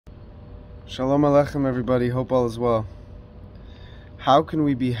Shalom Aleichem, everybody. Hope all is well. How can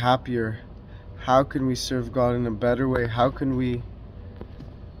we be happier? How can we serve God in a better way? How can we,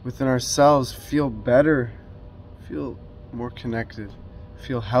 within ourselves, feel better, feel more connected,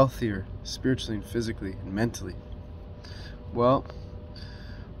 feel healthier spiritually and physically and mentally? Well,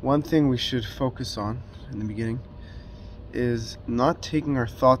 one thing we should focus on in the beginning is not taking our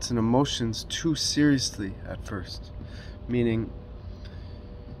thoughts and emotions too seriously at first. Meaning,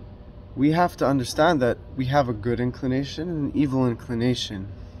 we have to understand that we have a good inclination and an evil inclination.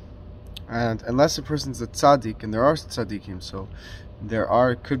 And unless a person's a tzaddik, and there are tzaddikim, so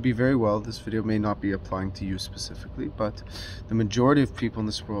it could be very well, this video may not be applying to you specifically, but the majority of people in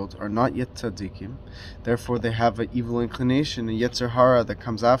this world are not yet tzaddikim. Therefore, they have an evil inclination, a yetzer hara that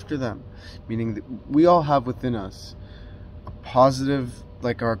comes after them. Meaning that we all have within us a positive,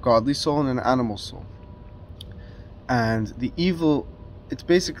 like our godly soul and an animal soul. And the evil, it's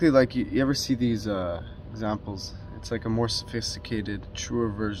basically like you ever see these examples. It's like a more sophisticated, truer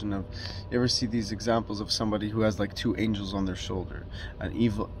version of, you ever see these examples of somebody who has like two angels on their shoulder, an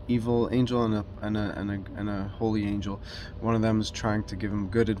evil angel and a holy angel. One of them is trying to give him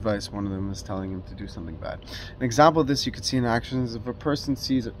good advice, one of them is telling him to do something bad. An example of this you could see in action is if a person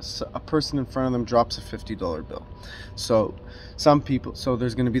sees a person in front of them drops a $50 bill. So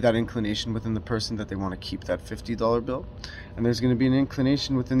there's going to be that inclination within the person that they want to keep that $50 bill, and there's going to be an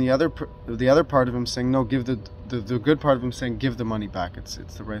inclination within the other part of him saying no, give the good part of him saying give the money back. It's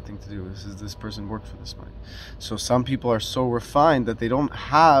the right thing to do. This person worked for this money. So some people are so refined that they don't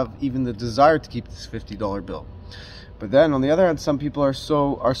have even the desire to keep this $50 bill. But then on the other hand, some people are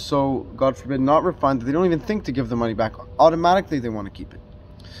so God forbid not refined that they don't even think to give the money back. Automatically they want to keep it.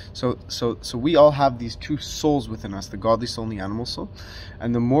 So we all have these two souls within us, the godly soul and the animal soul.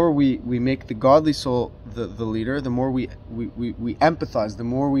 And the more we make the godly soul the leader, the more we empathize, the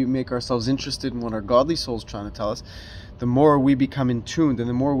more we make ourselves interested in what our godly soul is trying to tell us, the more we become in tune, and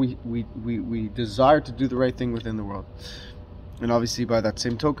the more we desire to do the right thing within the world. And obviously by that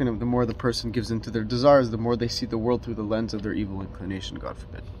same token, the more the person gives into their desires, the more they see the world through the lens of their evil inclination, God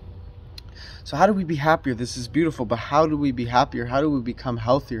forbid. So how do we be happier? This is beautiful, but how do we be happier? How do we become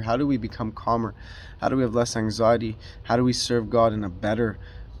healthier? How do we become calmer? How do we have less anxiety? How do we serve God in a better,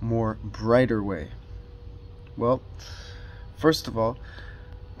 more brighter way? Well, first of all,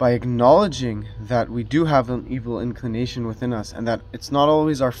 by acknowledging that we do have an evil inclination within us and that it's not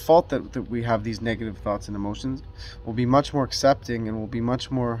always our fault that we have these negative thoughts and emotions, we'll be much more accepting and we'll be much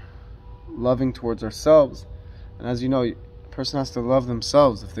more loving towards ourselves. And as you know, person has to love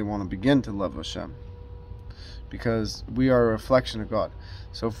themselves if they want to begin to love Hashem, because we are a reflection of God.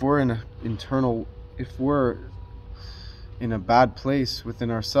 So if we're if we're in a bad place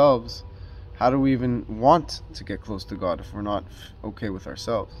within ourselves, how do we even want to get close to God if we're not okay with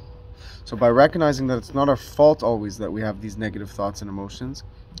ourselves? So by recognizing that it's not our fault always that we have these negative thoughts and emotions,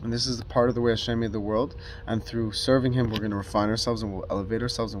 and this is part of the way Hashem made the world, and through serving Him we're going to refine ourselves and we'll elevate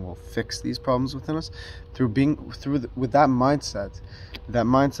ourselves and we'll fix these problems within us with that mindset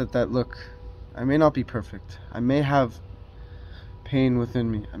that, look, I may not be perfect, I may have pain within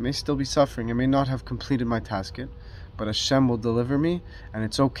me, I may still be suffering, I may not have completed my task yet, but Hashem will deliver me and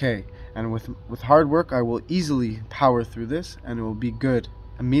it's okay, and with hard work I will easily power through this and it will be good.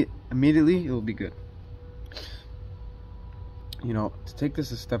 Immediately it will be good. You know, to take this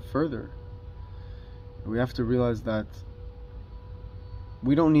a step further, we have to realize that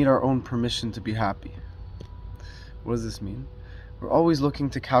we don't need our own permission to be happy. What does this mean? We're always looking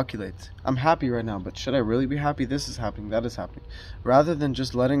to calculate. I'm happy right now, but should I really be happy? This is happening, that is happening. Rather than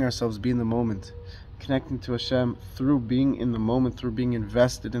just letting ourselves be in the moment, connecting to Hashem through being in the moment, through being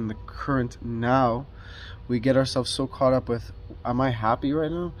invested in the current now, we get ourselves so caught up with, am I happy right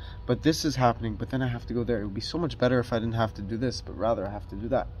now? But this is happening, but then I have to go there. It would be so much better if I didn't have to do this, but rather I have to do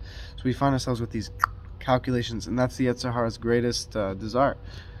that. So we find ourselves with these calculations, and that's the yetzer hara's greatest desire.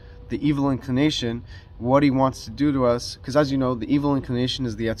 The evil inclination, what he wants to do to us, because as you know, the evil inclination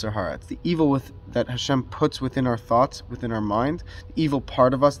is the yetzer hara. It's the evil that Hashem puts within our thoughts, within our mind, the evil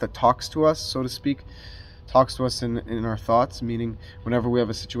part of us that talks to us, so to speak, talks to us in our thoughts, meaning whenever we have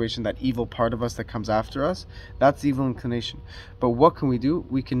a situation, that evil part of us that comes after us, that's the evil inclination. But what can we do?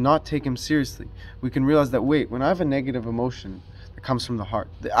 We cannot take him seriously. We can realize that, wait, when I have a negative emotion that comes from the heart,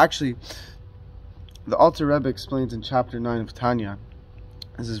 actually, the Alter Rebbe explains in chapter 9 of Tanya,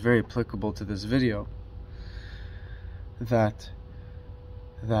 this is very applicable to this video, that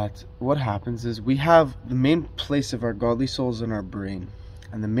what happens is we have the main place of our godly souls in our brain,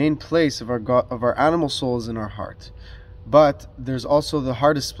 and the main place of our animal soul is in our heart. But there's also, the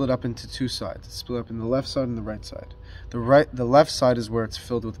heart is split up into two sides. It's split up in the left side and the right side. The left side is where it's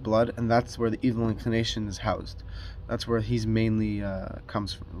filled with blood, and that's where the evil inclination is housed. That's where he's mainly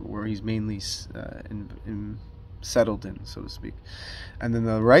comes from, where he's mainly settled in, so to speak. And then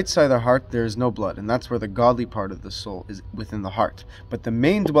the right side of the heart, there is no blood, and that's where the godly part of the soul is, within the heart. But the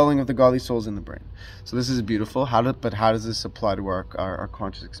main dwelling of the godly soul is in the brain. So this is beautiful. But how does this apply to our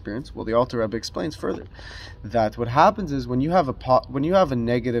conscious experience? Well, the Alter Rebbe explains further that what happens is when you have a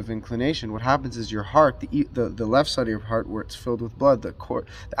negative inclination, what happens is your heart, the left side of your heart, where it's filled with blood, the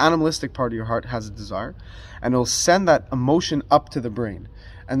animalistic part of your heart has a desire, and it'll send that emotion up to the brain.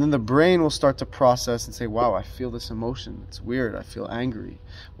 And then the brain will start to process and say, wow, I feel this emotion. It's weird. I feel angry.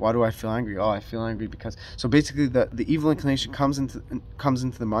 Why do I feel angry? Oh, I feel angry because... So basically the evil inclination comes into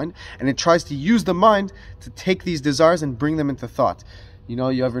the mind, and it tries to use the mind to take these desires and bring them into thought. You know,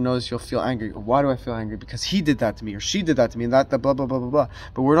 you ever notice you'll feel angry. Why do I feel angry? Because he did that to me, or she did that to me, and that blah, blah, blah, blah, blah.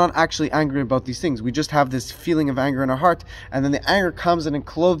 But we're not actually angry about these things. We just have this feeling of anger in our heart, and then the anger comes and it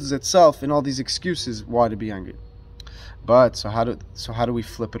clothes itself in all these excuses why to be angry. But so how do we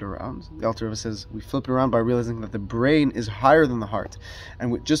flip it around? The Alter Rebbe says we flip it around by realizing that the brain is higher than the heart,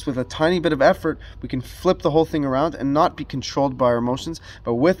 and just with a tiny bit of effort, we can flip the whole thing around and not be controlled by our emotions,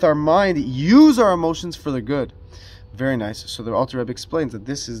 but with our mind use our emotions for the good. Very nice. So the Alter Rebbe explains that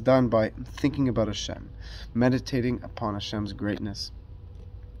this is done by thinking about Hashem, meditating upon Hashem's greatness,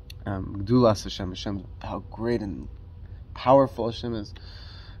 Gdulas Hashem, how great and powerful Hashem is.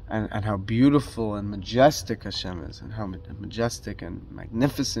 And how beautiful and majestic Hashem is, and how majestic and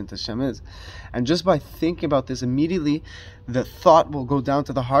magnificent Hashem is. And just by thinking about this, immediately the thought will go down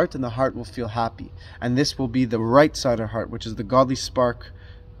to the heart, and the heart will feel happy. And this will be the right side of the heart, which is the godly spark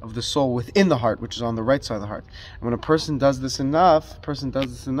of the soul within the heart, which is on the right side of the heart. And when a person does this enough,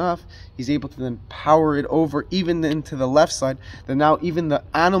 he's able to then power it over even into the left side, that now even the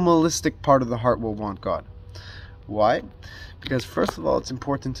animalistic part of the heart will want God. Why? Because first of all, it's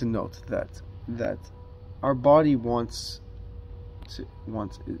important to note that our body wants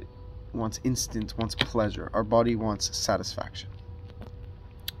instant, wants pleasure. Our body wants satisfaction.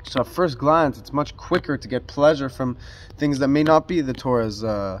 So at first glance, it's much quicker to get pleasure from things that may not be the Torah's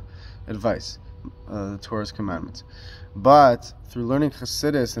advice, the Torah's commandments. But through learning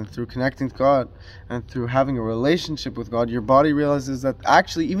Chassidus and through connecting to God and through having a relationship with God, your body realizes that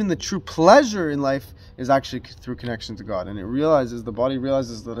actually even the true pleasure in life is actually through connection to God. And the body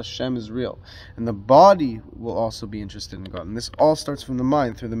realizes that Hashem is real. And the body will also be interested in God. And this all starts from the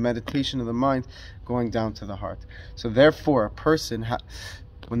mind, through the meditation of the mind going down to the heart. So therefore, a person,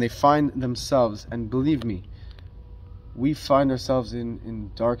 when they find themselves, and believe me, we find ourselves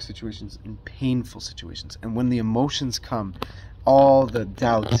in dark situations, in painful situations. And when the emotions come, all the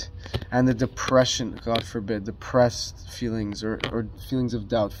doubt and the depression, God forbid, depressed feelings or feelings of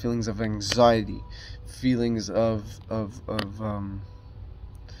doubt, feelings of anxiety, feelings of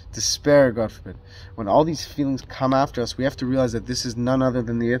despair, God forbid. When all these feelings come after us, we have to realize that this is none other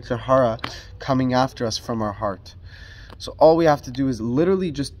than the Yetzer Hara coming after us from our heart. So all we have to do is literally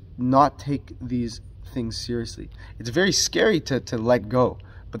just not take these things seriously. It's very scary to let go,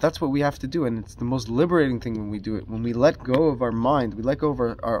 but that's what we have to do, and it's the most liberating thing when we do it. When we let go of our mind, we let go of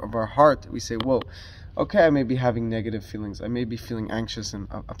our heart, we say, whoa, okay, I may be having negative feelings, I may be feeling anxious and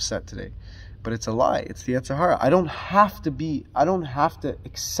upset today, but it's a lie. It's the Yetzer Hara. I don't have to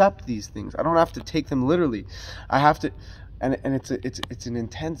accept these things. I don't have to take them literally. I have to, and it's an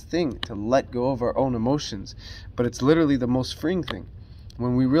intense thing to let go of our own emotions, but it's literally the most freeing thing.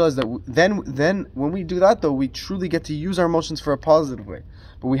 When we realize that, then when we do that, though, we truly get to use our emotions for a positive way.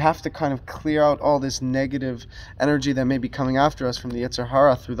 But we have to kind of clear out all this negative energy that may be coming after us from the Yetzer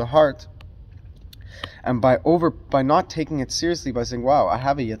Hara through the heart. And by not taking it seriously, by saying, wow, I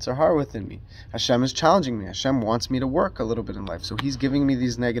have a Yetzer Hara within me. Hashem is challenging me. Hashem wants me to work a little bit in life. So He's giving me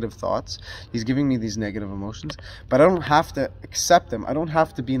these negative thoughts. He's giving me these negative emotions. But I don't have to accept them. I don't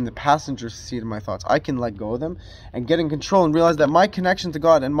have to be in the passenger seat of my thoughts. I can let go of them and get in control and realize that my connection to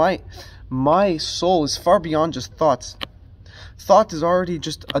God and my soul is far beyond just thoughts. Thought is already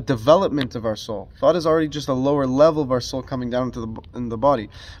just a development of our soul. Thought is already just a lower level of our soul coming down into the body.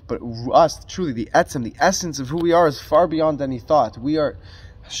 But us, truly, the etzem, the essence of who we are is far beyond any thought.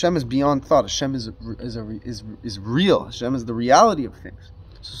 Hashem is beyond thought. Hashem is real. Hashem is the reality of things.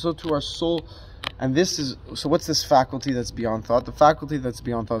 So to our soul, and so what's this faculty that's beyond thought? The faculty that's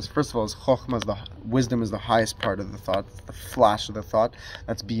beyond thought is, first of all, is chokhmah, wisdom is the highest part of the thought, the flash of the thought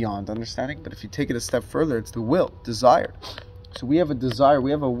that's beyond understanding. But if you take it a step further, it's the will, desire. So we have a desire,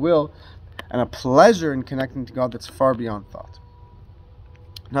 we have a will, and a pleasure in connecting to God that's far beyond thought.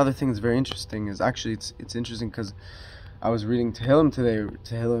 Another thing that's very interesting is, actually, it's interesting because I was reading Tehillim today,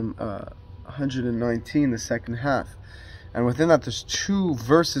 Tehillim 119, the second half. And within that, there's 2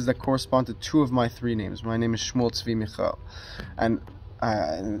 verses that correspond to 2 of my 3 names. My name is Shmuel Tzvi Michael. And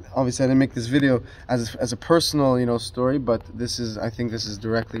obviously I didn't make this video as a personal, story, but I think this is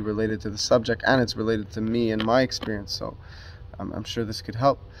directly related to the subject, and it's related to me and my experience. So I'm sure this could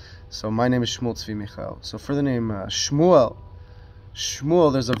help. So my name is Shmuel Tzvi Michael. So for the name Shmuel,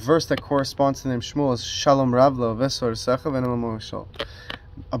 there's a verse that corresponds to the name Shmuel. Is Shalom Ravlo Vesor Secha V'Nelam.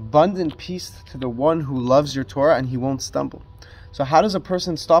 Abundant peace to the one who loves your Torah and he won't stumble. So how does a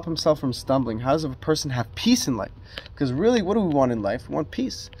person stop himself from stumbling? How does a person have peace in life? Because really, what do we want in life? We want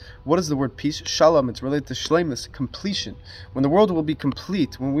peace. What is the word peace? Shalom. It's related to shleimus, completion. When the world will be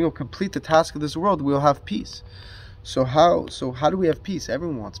complete, when we will complete the task of this world, we will have peace. So how do we have peace?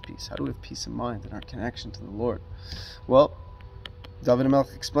 Everyone wants peace. How do we have peace in mind and our connection to the Lord? Well, David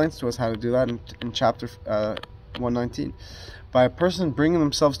HaMelech explains to us how to do that in chapter 119. By a person bringing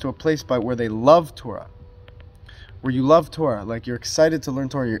themselves to a place where they love Torah. Where you love Torah, like you're excited to learn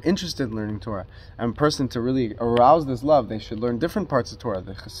Torah, you're interested in learning Torah. And a person, to really arouse this love, they should learn different parts of Torah,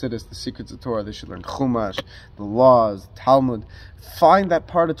 the Chassidus, the secrets of Torah. They should learn Chumash, the laws, Talmud. Find that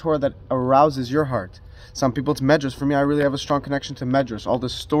part of Torah that arouses your heart. Some people it's Medrash. For me, I really have a strong connection to Medrash, all the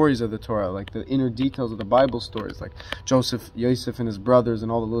stories of the Torah, like the inner details of the Bible stories, like Joseph, Yosef and his brothers, and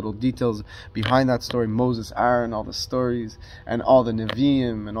all the little details behind that story, Moses, Aaron, all the stories, and all the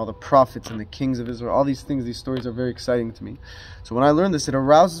Nevi'im, and all the prophets and the kings of Israel. All these things, these stories are very exciting to me. So when I learn this, it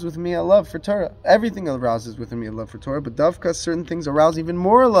arouses within me a love for Torah. Everything arouses within me a love for Torah, but Davka, certain things arouse even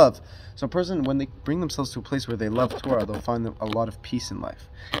more love. So a person, when they bring themselves to a place where they love Torah, they'll find a lot of peace in life.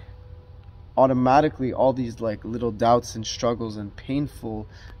 Automatically, all these like little doubts and struggles and painful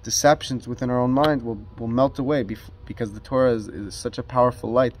deceptions within our own mind will melt away, because the Torah is such a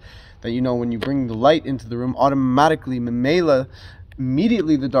powerful light that, when you bring the light into the room, automatically memela,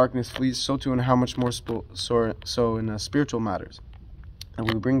 immediately the darkness flees. So too, and how much more so in spiritual matters. And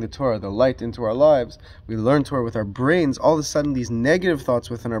when we bring the Torah, the light, into our lives, we learn Torah with our brains, all of a sudden these negative thoughts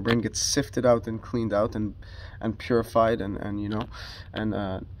within our brain get sifted out and cleaned out and purified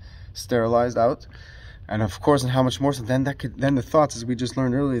and sterilized out. And of course, and how much more so, then the thoughts, as we just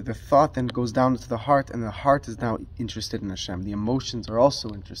learned earlier, the thought then goes down to the heart, and the heart is now interested in Hashem. The emotions are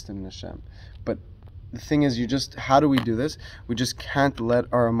also interested in Hashem. But the thing is, how do we do this? We just can't let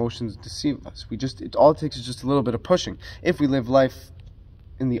our emotions deceive us. All it takes is just a little bit of pushing. If we live life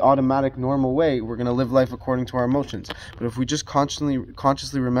in the automatic, normal way, we're going to live life according to our emotions. But if we just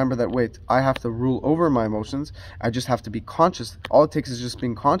consciously remember that, wait, I have to rule over my emotions, I just have to be conscious, all it takes is just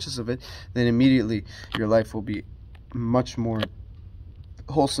being conscious of it, then immediately your life will be much more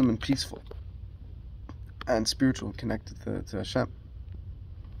wholesome and peaceful and spiritual, connected to Hashem.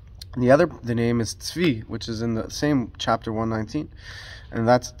 And the name is Tzvi, which is in the same chapter 119, and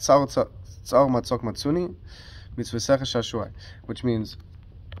that's Tzal Matzok Matsuni Mitzvasecha Shashuai, which means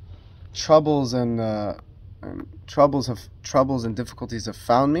troubles and difficulties have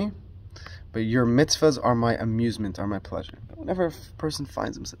found me, but your mitzvahs are my amusement, are my pleasure. But whenever a person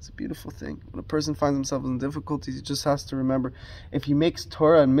finds himself, it's a beautiful thing. When a person finds himself in difficulties, he just has to remember, if he makes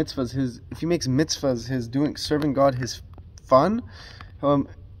Torah and mitzvahs serving God his fun, he'll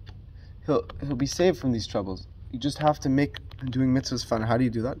be saved from these troubles. You just have to make doing mitzvahs fun. How do you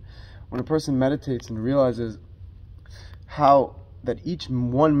do that? When a person meditates and realizes how that each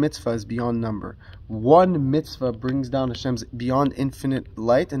one mitzvah is beyond number. One mitzvah brings down Hashem's beyond infinite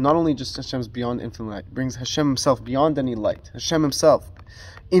light, and not only just Hashem's beyond infinite light, brings Hashem himself beyond any light, Hashem himself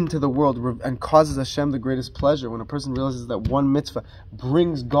into the world, and causes Hashem the greatest pleasure. When a person realizes that one mitzvah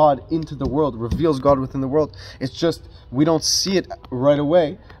brings God into the world, reveals God within the world, it's just, we don't see it right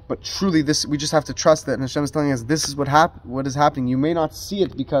away, but truly we just have to trust that, and Hashem is telling us this is what is happening. You may not see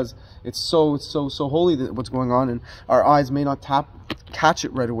it because it's so holy that what's going on, and our eyes may not catch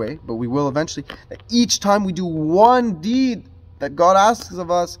it right away, but we will eventually. That each time we do one deed that God asks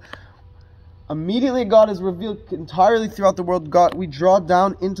of us, immediately God is revealed entirely throughout the world. God, we draw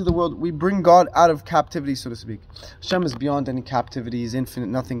down into the world. We bring God out of captivity, so to speak. Hashem is beyond any captivity. He's infinite.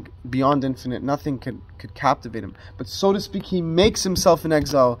 Nothing beyond infinite. Nothing could captivate him. But so to speak, he makes himself in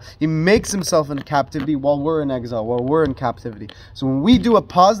exile. He makes himself in captivity while we're in exile, while we're in captivity. So when we do a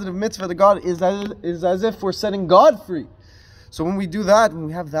positive mitzvah to God, is as if we're setting God free. So when we do that, when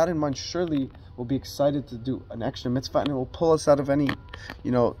we have that in mind, surely we'll be excited to do an extra mitzvah, and it will pull us out of any,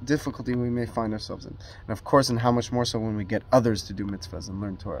 difficulty we may find ourselves in. And of course, and how much more so when we get others to do mitzvahs and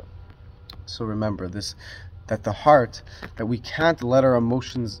learn Torah. So remember this, that the heart, that we can't let our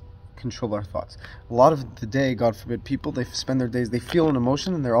emotions control our thoughts. A lot of the day, God forbid, people, they spend their days, they feel an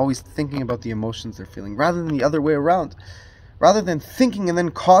emotion, and they're always thinking about the emotions they're feeling, rather than the other way around. rather than thinking and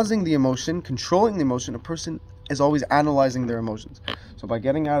then causing the emotion, controlling the emotion, a person is always analyzing their emotions. So by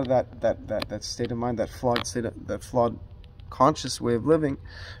getting out of that state of mind, that flawed conscious way of living,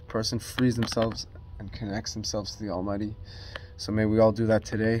 a person frees themselves and connects themselves to the Almighty. So may we all do that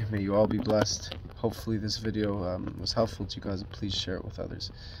today. May you all be blessed. Hopefully this video was helpful to you guys. Please share it with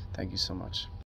others. Thank you so much.